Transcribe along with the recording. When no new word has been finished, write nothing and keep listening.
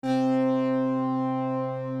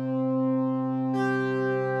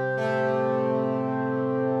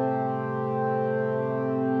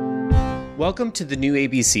Welcome to the New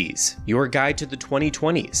ABCs, your guide to the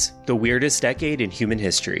 2020s, the weirdest decade in human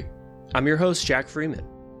history. I'm your host, Jack Freeman.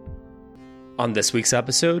 On this week's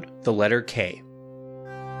episode, the letter K.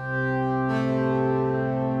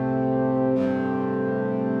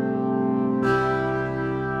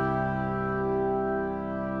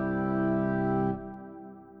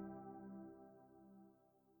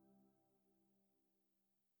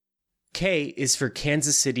 K is for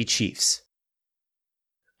Kansas City Chiefs.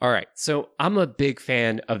 Alright, so I'm a big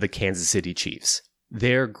fan of the Kansas City Chiefs.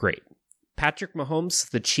 They're great. Patrick Mahomes,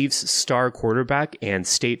 the Chiefs' star quarterback and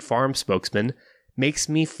State Farm spokesman, makes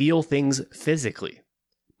me feel things physically.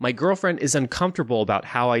 My girlfriend is uncomfortable about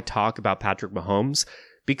how I talk about Patrick Mahomes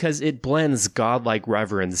because it blends godlike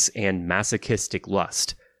reverence and masochistic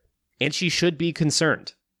lust. And she should be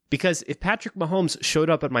concerned. Because if Patrick Mahomes showed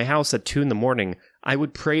up at my house at 2 a.m, I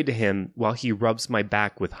would pray to him while he rubs my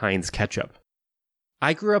back with Heinz ketchup.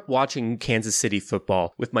 I grew up watching Kansas City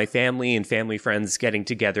football with my family and family friends getting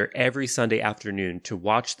together every Sunday afternoon to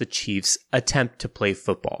watch the Chiefs attempt to play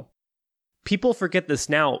football. People forget this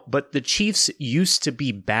now, but the Chiefs used to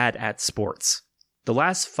be bad at sports. The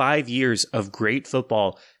last 5 years of great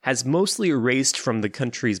football has mostly erased from the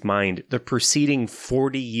country's mind the preceding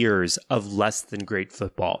 40 years of less than great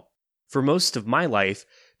football. For most of my life,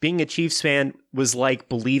 being a Chiefs fan was like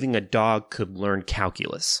believing a dog could learn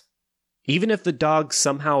calculus. Even if the dog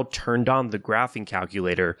somehow turned on the graphing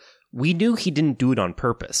calculator, we knew he didn't do it on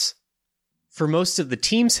purpose. For most of the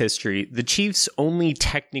team's history, the Chiefs only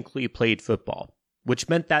technically played football, which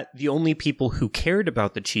meant that the only people who cared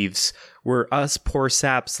about the Chiefs were us poor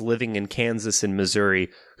saps living in Kansas and Missouri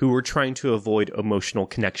who were trying to avoid emotional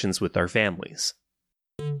connections with our families.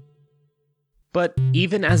 But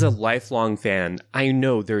even as a lifelong fan, I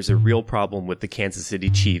know there's a real problem with the Kansas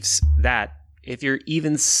City Chiefs that, if you're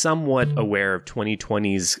even somewhat aware of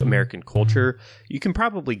 2020's American culture, you can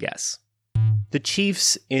probably guess. The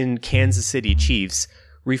Chiefs in Kansas City Chiefs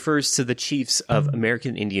refers to the chiefs of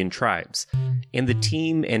American Indian tribes, and the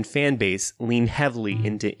team and fan base lean heavily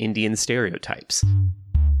into Indian stereotypes.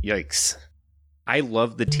 Yikes. I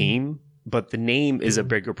love the team, but the name is a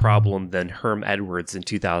bigger problem than Herm Edwards in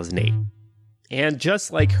 2008. And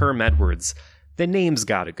just like Herm Edwards, the name's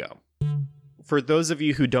gotta go. For those of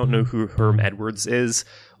you who don't know who Herm Edwards is,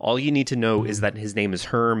 all you need to know is that his name is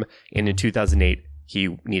Herm, and in 2008,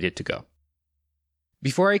 he needed to go.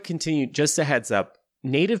 Before I continue, just a heads up,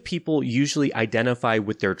 Native people usually identify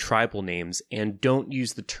with their tribal names and don't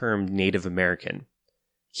use the term Native American.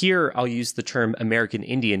 Here, I'll use the term American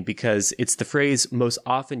Indian because it's the phrase most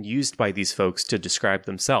often used by these folks to describe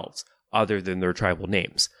themselves, other than their tribal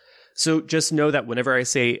names. So just know that whenever I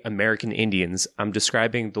say American Indians, I'm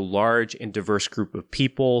describing the large and diverse group of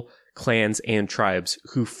people, clans, and tribes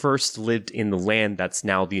who first lived in the land that's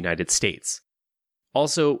now the United States.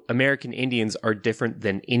 Also, American Indians are different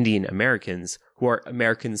than Indian Americans, who are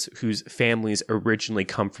Americans whose families originally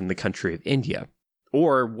come from the country of India,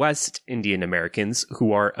 or West Indian Americans,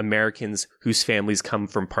 who are Americans whose families come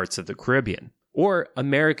from parts of the Caribbean. Or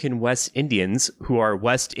American West Indians, who are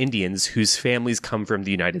West Indians whose families come from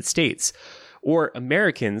the United States. Or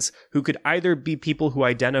Americans, who could either be people who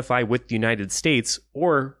identify with the United States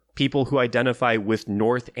or people who identify with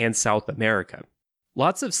North and South America.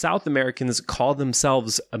 Lots of South Americans call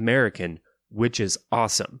themselves American, which is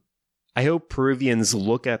awesome. I hope Peruvians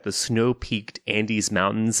look at the snow-peaked Andes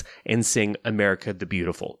Mountains and sing America the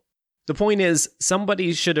Beautiful. The point is,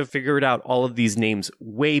 somebody should have figured out all of these names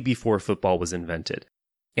way before football was invented.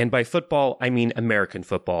 And by football, I mean American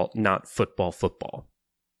football, not football.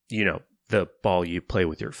 You know, the ball you play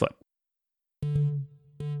with your foot.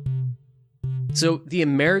 So, the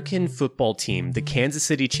American football team, the Kansas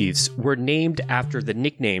City Chiefs, were named after the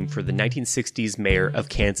nickname for the 1960s mayor of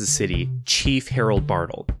Kansas City, Chief Harold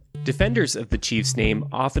Bartle. Defenders of the Chiefs' name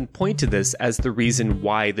often point to this as the reason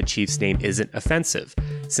why the Chiefs' name isn't offensive,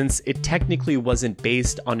 since it technically wasn't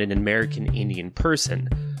based on an American Indian person,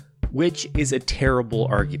 which is a terrible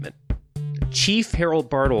argument. Chief Harold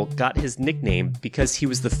Bartle got his nickname because he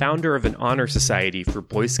was the founder of an honor society for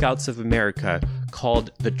Boy Scouts of America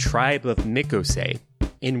called the Tribe of Mikkosay,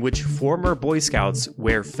 in which former Boy Scouts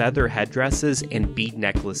wear feather headdresses and bead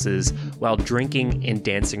necklaces while drinking and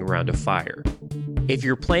dancing around a fire. If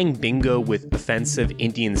you're playing bingo with offensive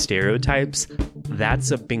Indian stereotypes,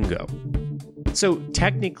 that's a bingo. So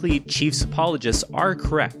technically, Chiefs apologists are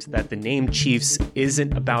correct that the name Chiefs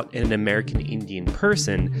isn't about an American Indian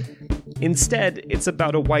person. Instead, it's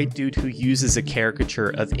about a white dude who uses a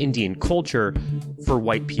caricature of Indian culture for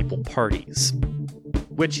white people parties.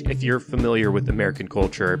 Which, if you're familiar with American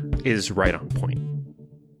culture, is right on point.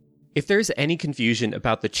 If there's any confusion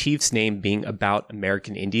about the Chiefs name being about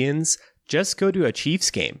American Indians, just go to a Chiefs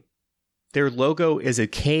game. Their logo is a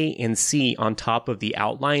K and C on top of the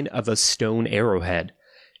outline of a stone arrowhead,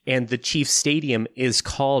 and the Chiefs Stadium is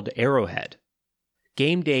called Arrowhead.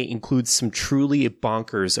 Game day includes some truly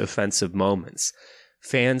bonkers offensive moments.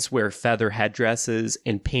 Fans wear feather headdresses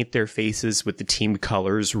and paint their faces with the team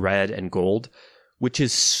colors red and gold, which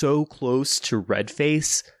is so close to red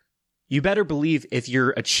face. You better believe if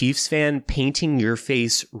you're a Chiefs fan painting your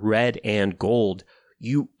face red and gold,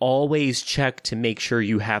 you always check to make sure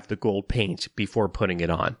you have the gold paint before putting it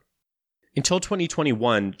on. Until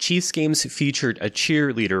 2021, Chiefs games featured a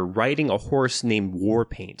cheerleader riding a horse named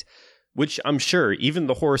Warpaint, which I'm sure even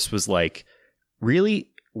the horse was like, really?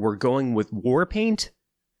 We're going with Warpaint?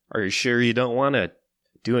 Are you sure you don't want to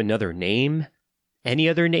do another name? Any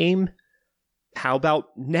other name? How about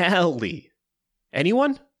Nelly?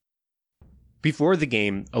 Anyone? Before the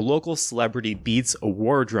game, a local celebrity beats a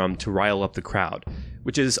war drum to rile up the crowd,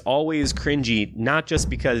 which is always cringy, not just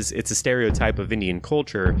because it's a stereotype of Indian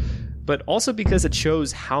culture, but also because it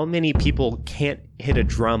shows how many people can't hit a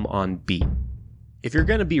drum on beat. If you're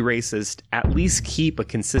going to be racist, at least keep a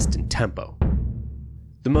consistent tempo.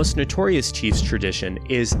 The most notorious Chiefs tradition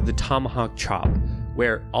is the tomahawk chop,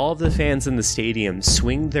 where all the fans in the stadium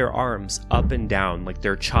swing their arms up and down like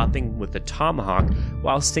they're chopping with a tomahawk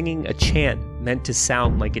while singing a chant meant to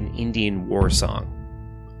sound like an Indian war song.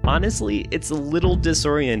 Honestly, it's a little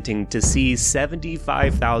disorienting to see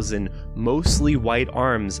 75,000 mostly white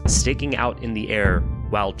arms sticking out in the air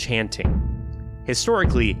while chanting.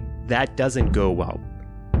 Historically, that doesn't go well.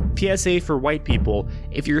 PSA for white people,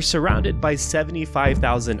 if you're surrounded by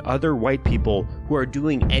 75,000 other white people who are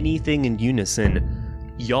doing anything in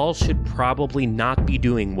unison, y'all should probably not be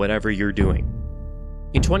doing whatever you're doing.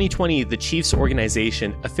 In 2020, the Chiefs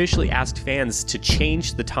organization officially asked fans to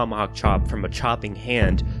change the tomahawk chop from a chopping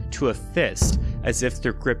hand to a fist, as if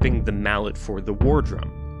they're gripping the mallet for the war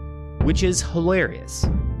drum, which is hilarious.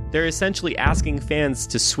 They're essentially asking fans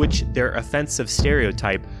to switch their offensive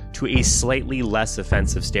stereotype to a slightly less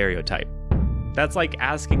offensive stereotype. That's like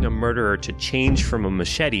asking a murderer to change from a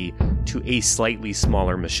machete to a slightly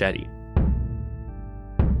smaller machete.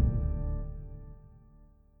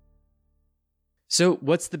 So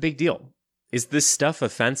what's the big deal? Is this stuff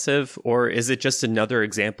offensive, or is it just another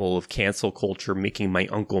example of cancel culture making my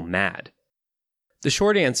uncle mad? The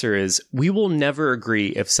short answer is, we will never agree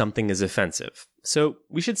if something is offensive, so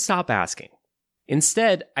we should stop asking.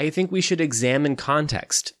 Instead, I think we should examine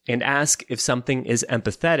context and ask if something is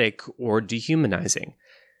empathetic or dehumanizing.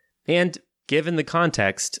 And given the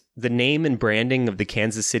context, the name and branding of the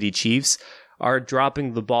Kansas City Chiefs are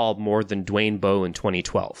dropping the ball more than Dwayne Bowe in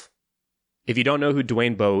 2012. If you don't know who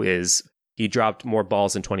Dwayne Bowe is, he dropped more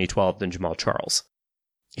balls in 2012 than Jamal Charles.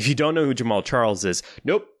 If you don't know who Jamal Charles is,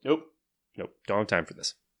 nope, don't have time for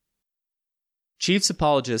this. Chiefs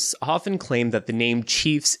apologists often claim that the name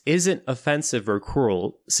Chiefs isn't offensive or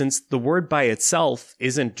cruel, since the word by itself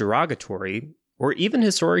isn't derogatory or even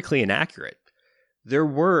historically inaccurate. There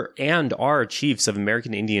were and are chiefs of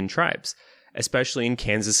American Indian tribes, especially in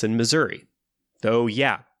Kansas and Missouri. Though,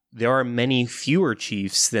 yeah, there are many fewer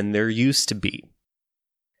chiefs than there used to be.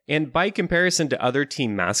 And by comparison to other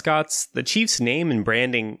team mascots, the Chiefs' name and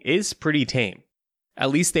branding is pretty tame. At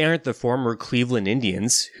least they aren't the former Cleveland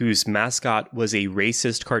Indians, whose mascot was a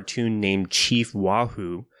racist cartoon named Chief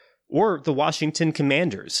Wahoo, or the Washington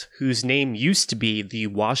Commanders, whose name used to be the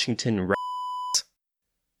Washington Redskins.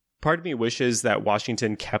 Part of me wishes that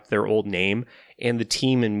Washington kept their old name, and the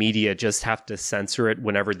team and media just have to censor it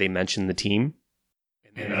whenever they mention the team.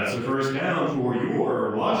 And that's the first down for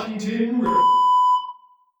your Washington Redskins.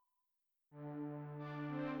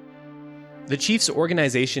 The Chiefs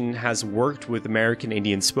organization has worked with American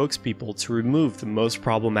Indian spokespeople to remove the most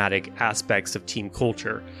problematic aspects of team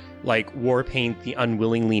culture, like Warpaint the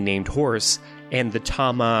unwillingly named horse, and the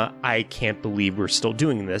Tama, I can't believe we're still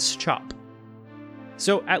doing this, chop.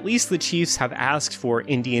 So at least the Chiefs have asked for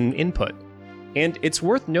Indian input. And it's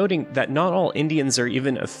worth noting that not all Indians are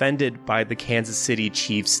even offended by the Kansas City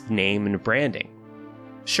Chiefs name and branding.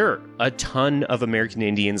 Sure, a ton of American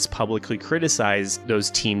Indians publicly criticize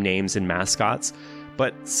those team names and mascots,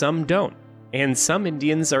 but some don't. And some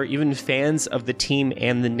Indians are even fans of the team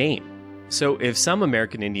and the name. So if some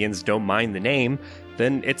American Indians don't mind the name,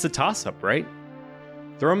 then it's a toss-up, right?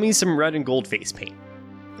 Throw me some red and gold face paint.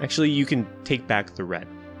 Actually, you can take back the red.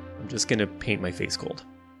 I'm just gonna paint my face gold.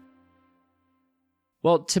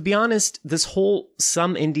 Well, to be honest, this whole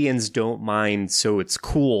some Indians don't mind so it's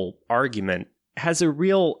cool argument has a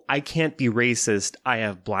real I can't be racist, I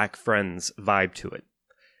have black friends vibe to it.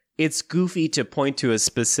 It's goofy to point to a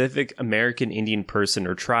specific American Indian person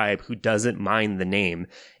or tribe who doesn't mind the name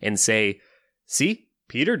and say, see,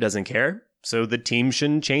 Peter doesn't care, so the team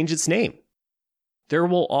shouldn't change its name. There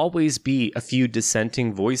will always be a few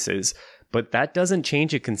dissenting voices, but that doesn't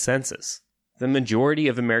change a consensus. The majority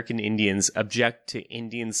of American Indians object to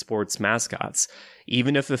Indian sports mascots,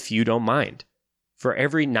 even if a few don't mind. For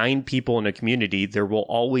every 9 people in a community, there will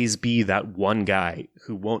always be that one guy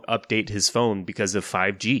who won't update his phone because of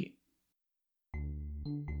 5G.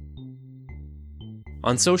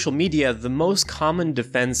 On social media, the most common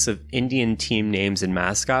defense of Indian team names and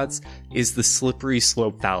mascots is the slippery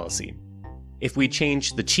slope fallacy. If we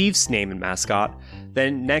change the Chiefs' name and mascot,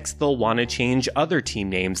 then next they'll want to change other team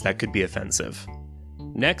names that could be offensive.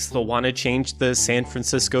 Next, they'll want to change the San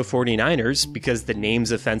Francisco 49ers because the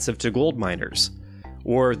name's offensive to gold miners.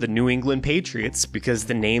 Or the New England Patriots because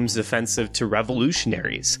the name's offensive to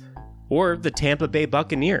revolutionaries. Or the Tampa Bay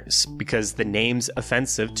Buccaneers because the name's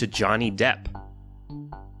offensive to Johnny Depp.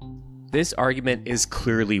 This argument is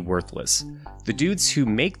clearly worthless. The dudes who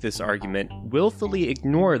make this argument willfully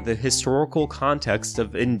ignore the historical context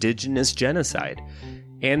of indigenous genocide,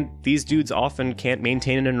 and these dudes often can't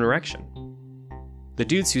maintain an erection. The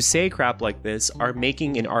dudes who say crap like this are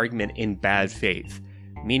making an argument in bad faith,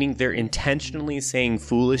 meaning they're intentionally saying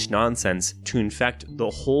foolish nonsense to infect the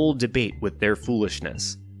whole debate with their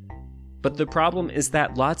foolishness. But the problem is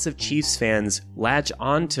that lots of Chiefs fans latch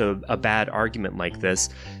onto a bad argument like this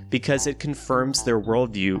because it confirms their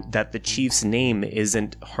worldview that the Chiefs' name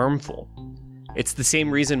isn't harmful. It's the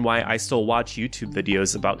same reason why I still watch YouTube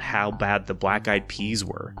videos about how bad the Black Eyed Peas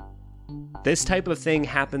were. This type of thing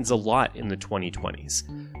happens a lot in the 2020s.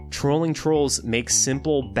 Trolling trolls make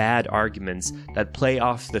simple, bad arguments that play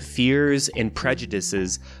off the fears and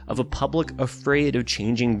prejudices of a public afraid of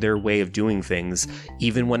changing their way of doing things,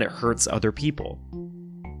 even when it hurts other people.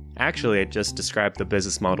 Actually, I just described the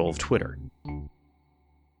business model of Twitter.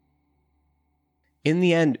 In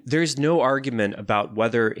the end, there's no argument about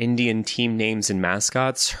whether Indian team names and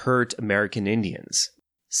mascots hurt American Indians.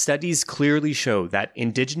 Studies clearly show that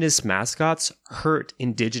indigenous mascots hurt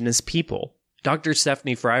indigenous people. Dr.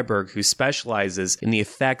 Stephanie Freiberg, who specializes in the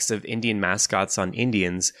effects of Indian mascots on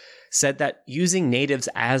Indians, said that using natives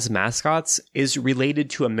as mascots is related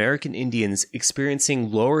to American Indians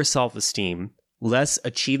experiencing lower self-esteem, less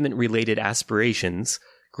achievement-related aspirations,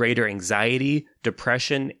 greater anxiety,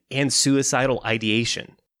 depression, and suicidal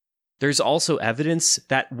ideation. There's also evidence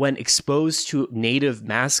that when exposed to native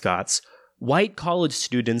mascots, white college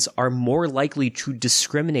students are more likely to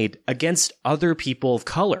discriminate against other people of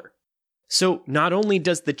color. So not only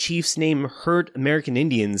does the Chiefs' name hurt American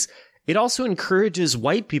Indians, it also encourages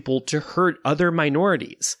white people to hurt other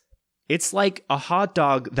minorities. It's like a hot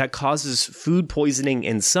dog that causes food poisoning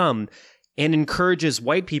in some and encourages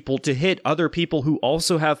white people to hit other people who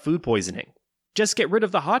also have food poisoning. Just get rid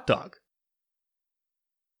of the hot dog.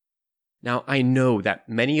 Now, I know that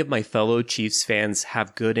many of my fellow Chiefs fans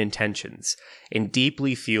have good intentions and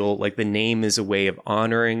deeply feel like the name is a way of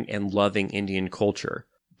honoring and loving Indian culture.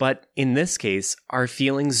 But in this case, our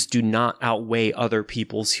feelings do not outweigh other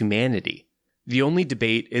people's humanity. The only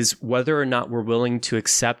debate is whether or not we're willing to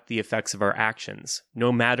accept the effects of our actions,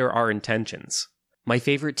 no matter our intentions. My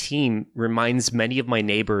favorite team reminds many of my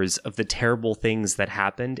neighbors of the terrible things that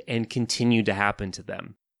happened and continue to happen to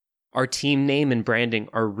them. Our team name and branding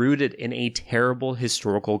are rooted in a terrible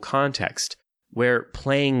historical context, where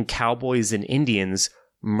playing cowboys and Indians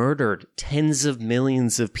murdered tens of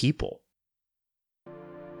millions of people.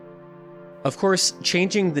 Of course,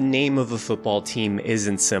 changing the name of a football team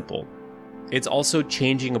isn't simple. It's also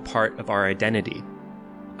changing a part of our identity.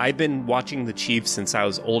 I've been watching the Chiefs since I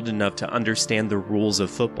was old enough to understand the rules of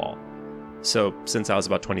football. So, since I was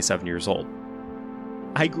about 27 years old.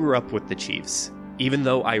 I grew up with the Chiefs. Even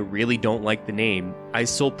though I really don't like the name, I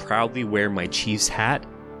still proudly wear my Chiefs hat,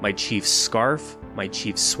 my Chiefs scarf, my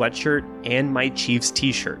Chiefs sweatshirt, and my Chiefs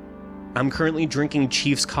t-shirt. I'm currently drinking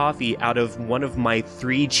Chiefs coffee out of one of my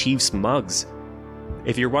 3 Chiefs mugs.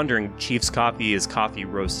 If you're wondering, Chiefs coffee is coffee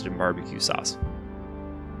roasted in barbecue sauce.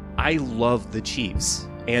 I love the Chiefs,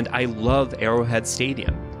 and I love Arrowhead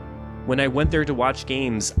Stadium. When I went there to watch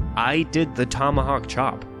games, I did the tomahawk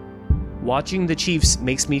chop. Watching the Chiefs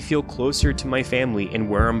makes me feel closer to my family and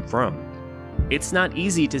where I'm from. It's not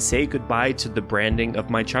easy to say goodbye to the branding of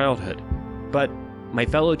my childhood, but my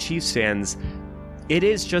fellow Chiefs fans, it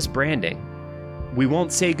is just branding. We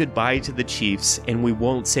won't say goodbye to the Chiefs, and we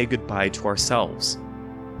won't say goodbye to ourselves.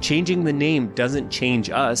 Changing the name doesn't change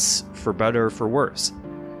us, for better or for worse,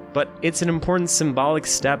 but it's an important symbolic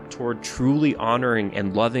step toward truly honoring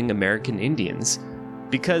and loving American Indians,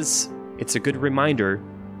 because it's a good reminder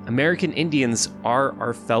American Indians are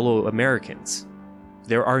our fellow Americans.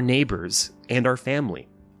 They're our neighbors and our family.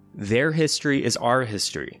 Their history is our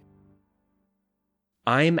history.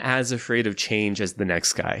 I'm as afraid of change as the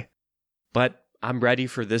next guy, but I'm ready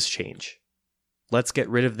for this change. Let's get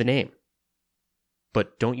rid of the name.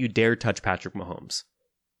 But don't you dare touch Patrick Mahomes.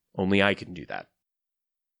 Only I can do that.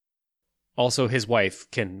 Also, his wife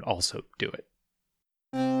can also do it.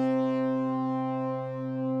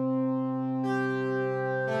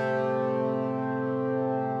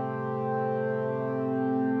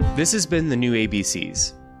 This has been The New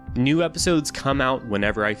ABCs. New episodes come out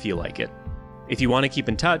whenever I feel like it. If you want to keep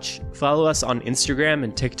in touch, follow us on Instagram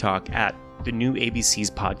and TikTok at The New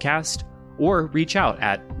ABCs Podcast, or reach out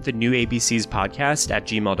at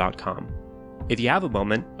thenewabcspodcast@gmail.com. If you have a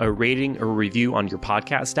moment, a rating or review on your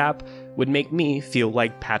podcast app would make me feel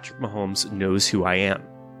like Patrick Mahomes knows who I am.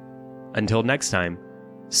 Until next time,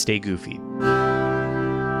 stay goofy.